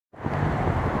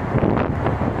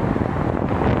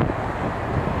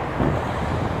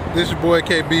This is your boy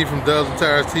KB from Dubs and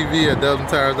Tires TV at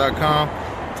dubsandtires.com.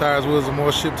 Tires, wheels, and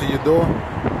more shipped to your door.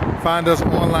 Find us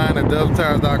online at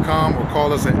dubsandtires.com or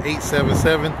call us at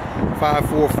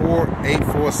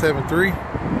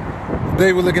 877-544-8473.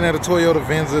 Today we're looking at a Toyota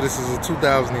Venza. This is a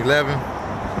 2011.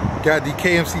 Got the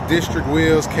KMC District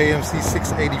wheels, KMC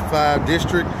 685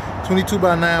 District,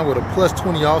 22x9 with a plus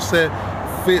 20 offset.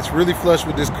 Fits really flush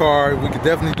with this car. We could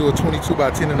definitely do a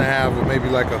 22x10.5 with maybe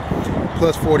like a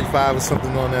plus 45 or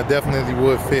something on there. Definitely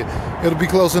would fit. It'll be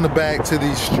close in the back to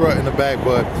the strut in the back,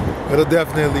 but it'll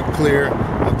definitely clear.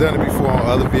 I've done it before on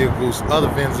other vehicles, other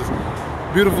Venzas.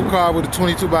 Beautiful car with the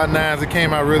 22x9s. It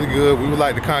came out really good. We would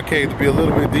like the concave to be a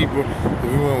little bit deeper if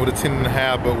we went with a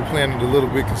 10.5, but we're planning a little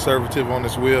bit conservative on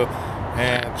this wheel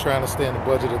and trying to stay in the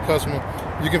budget of the customer.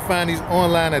 You can find these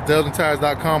online at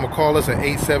dubsandtires.com or call us at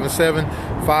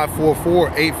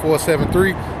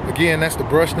 877-544-8473. Again, that's the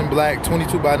brushed in black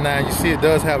 22x9. You see it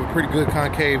does have a pretty good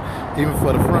concave even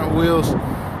for the front wheels.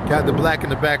 Got the black in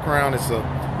the background. It's a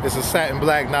satin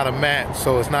black, not a matte,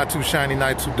 so it's not too shiny,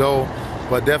 not too dull,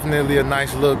 but definitely a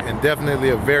nice look and definitely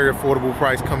a very affordable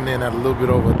price, coming in at a little bit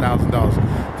over $1,000.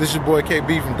 This is your boy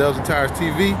KB from Dubs and Tires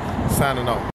TV, signing off.